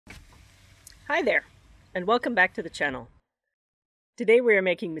Hi there, and welcome back to the channel. Today we are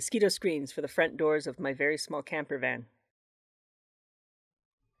making mosquito screens for the front doors of my very small camper van.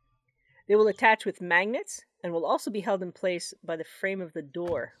 They will attach with magnets and will also be held in place by the frame of the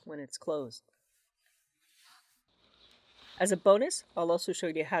door when it's closed. As a bonus, I'll also show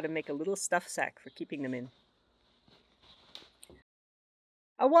you how to make a little stuff sack for keeping them in.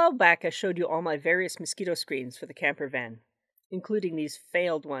 A while back I showed you all my various mosquito screens for the camper van, including these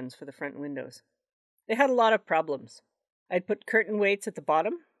failed ones for the front windows. They had a lot of problems. I'd put curtain weights at the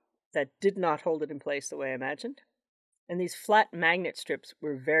bottom that did not hold it in place the way I imagined, and these flat magnet strips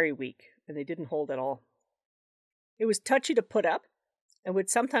were very weak and they didn't hold at all. It was touchy to put up and would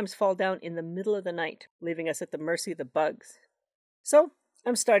sometimes fall down in the middle of the night, leaving us at the mercy of the bugs. So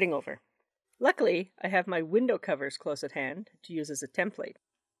I'm starting over. Luckily, I have my window covers close at hand to use as a template.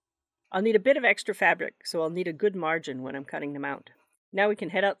 I'll need a bit of extra fabric, so I'll need a good margin when I'm cutting them out. Now we can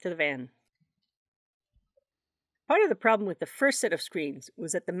head out to the van. Part of the problem with the first set of screens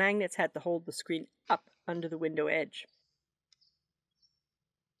was that the magnets had to hold the screen up under the window edge.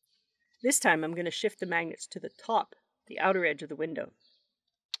 This time I'm going to shift the magnets to the top, the outer edge of the window.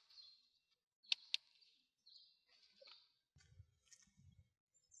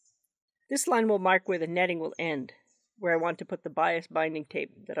 This line will mark where the netting will end, where I want to put the bias binding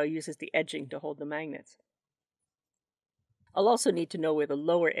tape that I'll use as the edging to hold the magnets. I'll also need to know where the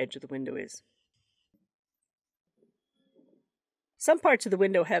lower edge of the window is. Some parts of the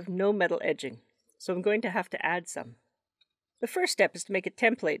window have no metal edging, so I'm going to have to add some. The first step is to make a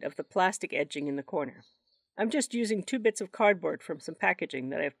template of the plastic edging in the corner. I'm just using 2 bits of cardboard from some packaging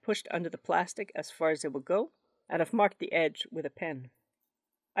that I've pushed under the plastic as far as it will go, and I've marked the edge with a pen.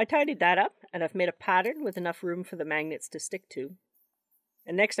 I tidied that up, and I've made a pattern with enough room for the magnets to stick to.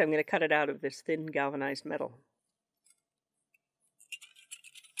 And next I'm going to cut it out of this thin galvanized metal.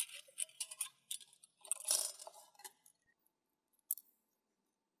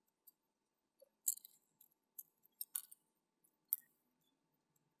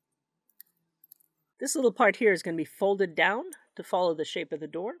 This little part here is going to be folded down to follow the shape of the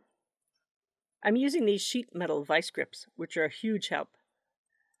door. I'm using these sheet metal vice grips, which are a huge help.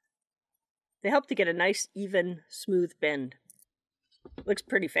 They help to get a nice, even, smooth bend. Looks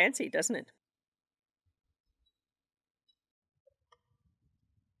pretty fancy, doesn't it?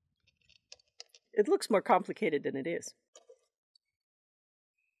 It looks more complicated than it is.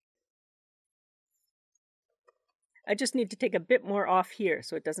 I just need to take a bit more off here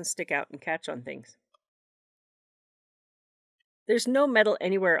so it doesn't stick out and catch on things. There's no metal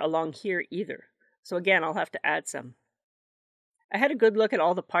anywhere along here either, so again I'll have to add some. I had a good look at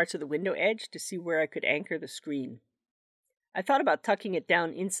all the parts of the window edge to see where I could anchor the screen. I thought about tucking it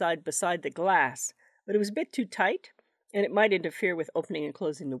down inside beside the glass, but it was a bit too tight, and it might interfere with opening and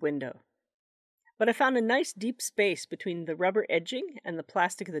closing the window. But I found a nice deep space between the rubber edging and the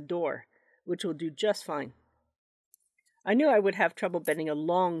plastic of the door, which will do just fine. I knew I would have trouble bending a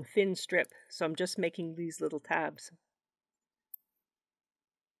long, thin strip, so I'm just making these little tabs.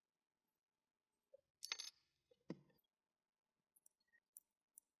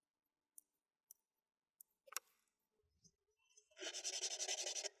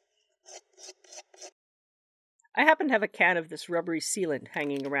 I happen to have a can of this rubbery sealant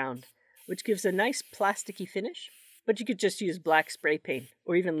hanging around, which gives a nice plasticky finish, but you could just use black spray paint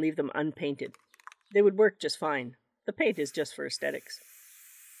or even leave them unpainted. They would work just fine. The paint is just for aesthetics.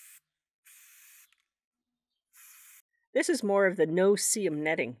 This is more of the no-seam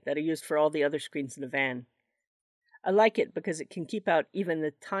netting that I used for all the other screens in the van. I like it because it can keep out even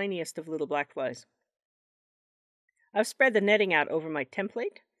the tiniest of little black flies. I've spread the netting out over my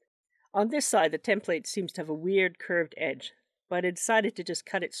template. On this side, the template seems to have a weird curved edge, but I decided to just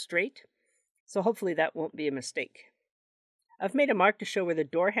cut it straight, so hopefully that won't be a mistake. I've made a mark to show where the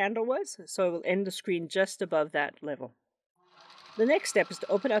door handle was, so I will end the screen just above that level. The next step is to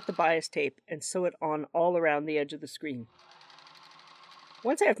open out the bias tape and sew it on all around the edge of the screen.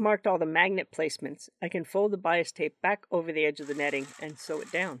 Once I have marked all the magnet placements, I can fold the bias tape back over the edge of the netting and sew it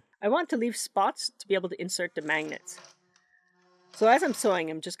down. I want to leave spots to be able to insert the magnets. So as I'm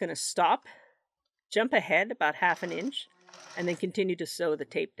sewing, I'm just going to stop, jump ahead about 1/2 inch, and then continue to sew the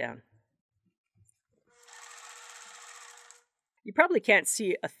tape down. You probably can't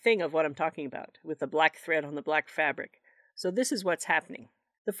see a thing of what I'm talking about with the black thread on the black fabric, so this is what's happening.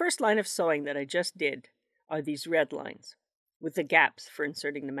 The first line of sewing that I just did are these red lines, with the gaps for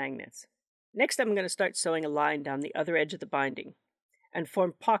inserting the magnets. Next I'm going to start sewing a line down the other edge of the binding, and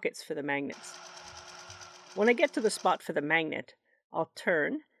form pockets for the magnets. When I get to the spot for the magnet, I'll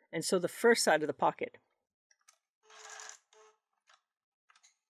turn and sew the first side of the pocket.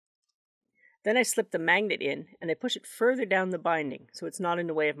 Then I slip the magnet in and I push it further down the binding so it's not in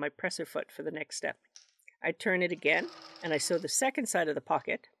the way of my presser foot for the next step. I turn it again and I sew the second side of the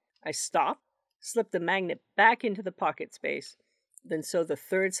pocket. I stop, slip the magnet back into the pocket space, then sew the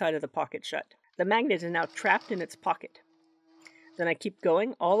third side of the pocket shut. The magnet is now trapped in its pocket. Then I keep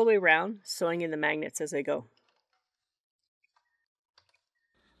going all the way around, sewing in the magnets as I go.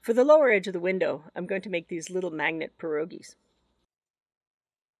 For the lower edge of the window, I'm going to make these little magnet pierogies.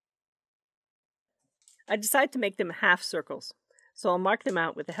 I decide to make them half circles, so I'll mark them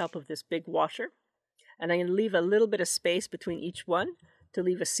out with the help of this big washer, and I'm going to leave a little bit of space between each one to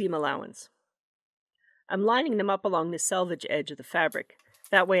leave a seam allowance. I'm lining them up along the selvage edge of the fabric.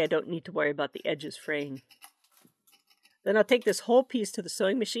 That way I don't need to worry about the edges fraying. Then I'll take this whole piece to the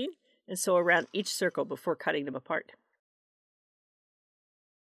sewing machine and sew around each circle before cutting them apart.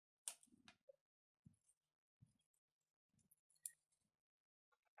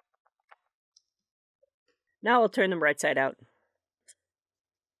 Now I'll turn them right side out.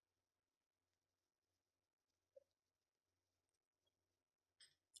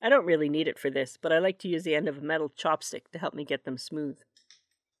 I don't really need it for this, but I like to use the end of a metal chopstick to help me get them smooth.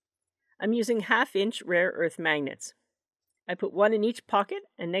 I'm using 1/2-inch rare earth magnets. I put one in each pocket,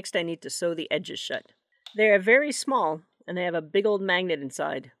 and next I need to sew the edges shut. They are very small, and they have a big old magnet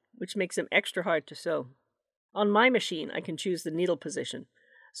inside, which makes them extra hard to sew. On my machine, I can choose the needle position,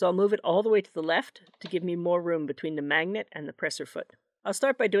 so I'll move it all the way to the left to give me more room between the magnet and the presser foot. I'll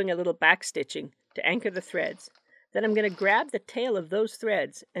start by doing a little back stitching to anchor the threads. Then I'm going to grab the tail of those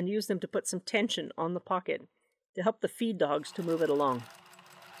threads and use them to put some tension on the pocket to help the feed dogs to move it along.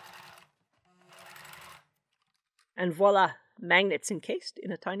 And voila, magnets encased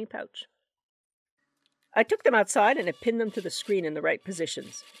in a tiny pouch. I took them outside and I pinned them to the screen in the right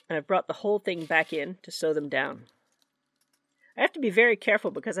positions, and I've brought the whole thing back in to sew them down. I have to be very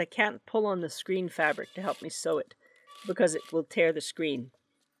careful because I can't pull on the screen fabric to help me sew it, because it will tear the screen.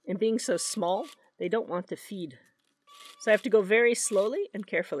 And being so small, they don't want to feed. So I have to go very slowly and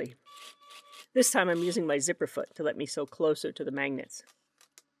carefully. This time I'm using my zipper foot to let me sew closer to the magnets.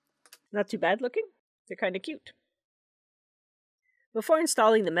 Not too bad looking? They're kind of cute. Before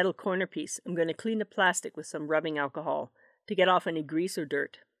installing the metal corner piece, I'm going to clean the plastic with some rubbing alcohol to get off any grease or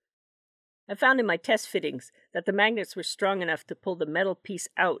dirt. I found in my test fittings that the magnets were strong enough to pull the metal piece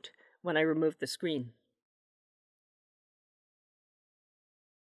out when I removed the screen.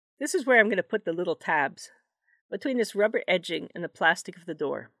 This is where I'm going to put the little tabs, between this rubber edging and the plastic of the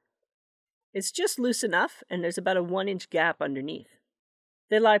door. It's just loose enough, and there's about a 1-inch gap underneath.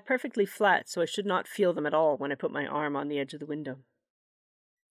 They lie perfectly flat, so I should not feel them at all when I put my arm on the edge of the window.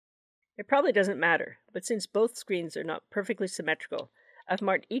 It probably doesn't matter, but since both screens are not perfectly symmetrical, I've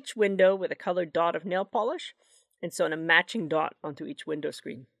marked each window with a colored dot of nail polish and sewn a matching dot onto each window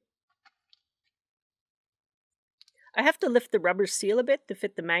screen. I have to lift the rubber seal a bit to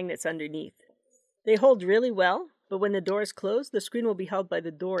fit the magnets underneath. They hold really well, but when the door is closed, the screen will be held by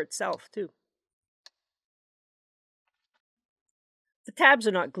the door itself, too. The tabs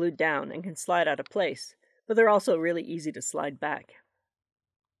are not glued down and can slide out of place, but they're also really easy to slide back.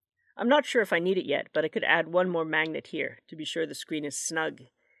 I'm not sure if I need it yet, but I could add one more magnet here to be sure the screen is snug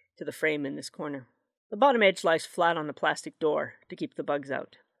to the frame in this corner. The bottom edge lies flat on the plastic door to keep the bugs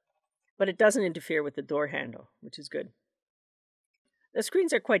out, but it doesn't interfere with the door handle, which is good. The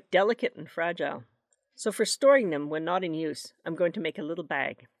screens are quite delicate and fragile, so for storing them when not in use, I'm going to make a little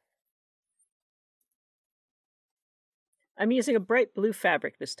bag. I'm using a bright blue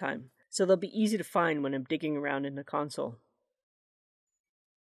fabric this time, so they'll be easy to find when I'm digging around in the console.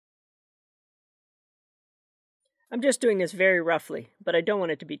 I'm just doing this very roughly, but I don't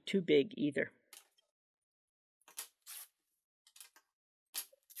want it to be too big either.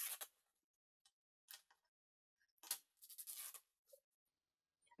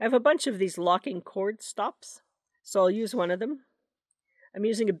 I have a bunch of these locking cord stops, so I'll use one of them. I'm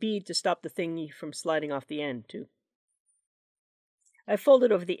using a bead to stop the thingy from sliding off the end, too. I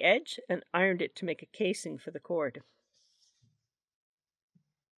folded over the edge and ironed it to make a casing for the cord.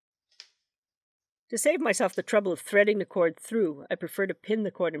 To save myself the trouble of threading the cord through, I prefer to pin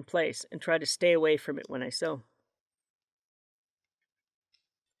the cord in place and try to stay away from it when I sew.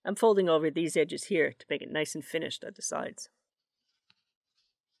 I'm folding over these edges here to make it nice and finished at the sides.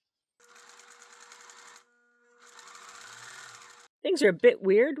 Things are a bit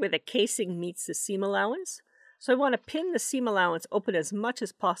weird where the casing meets the seam allowance, so I want to pin the seam allowance open as much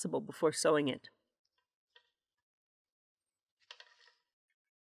as possible before sewing it.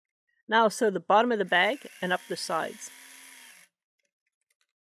 Now I'll sew the bottom of the bag and up the sides.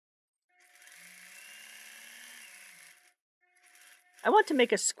 I want to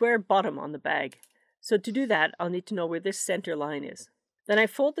make a square bottom on the bag, so to do that I'll need to know where this center line is. Then I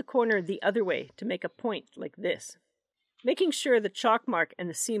fold the corner the other way to make a point like this. Making sure the chalk mark and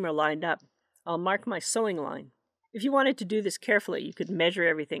the seam are lined up, I'll mark my sewing line. If you wanted to do this carefully, you could measure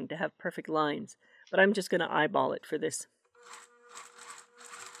everything to have perfect lines, but I'm just going to eyeball it for this.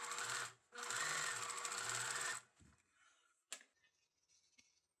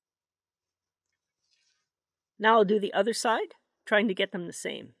 Now I'll do the other side, trying to get them the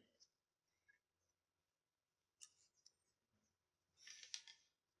same.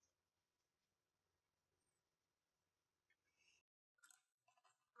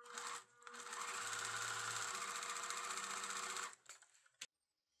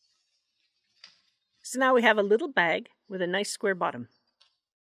 So now we have a little bag with a nice square bottom.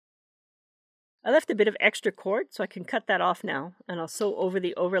 I left a bit of extra cord, so I can cut that off now, and I'll sew over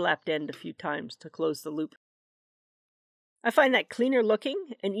the overlapped end a few times to close the loop. I find that cleaner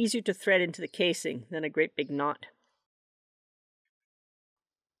looking and easier to thread into the casing than a great big knot.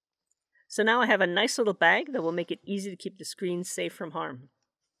 So now I have a nice little bag that will make it easy to keep the screens safe from harm.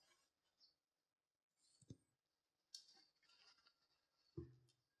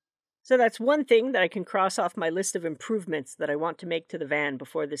 So that's one thing that I can cross off my list of improvements that I want to make to the van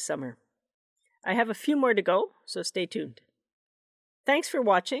before this summer. I have a few more to go, so stay tuned. Thanks for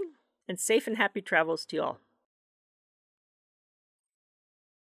watching, and safe and happy travels to you all.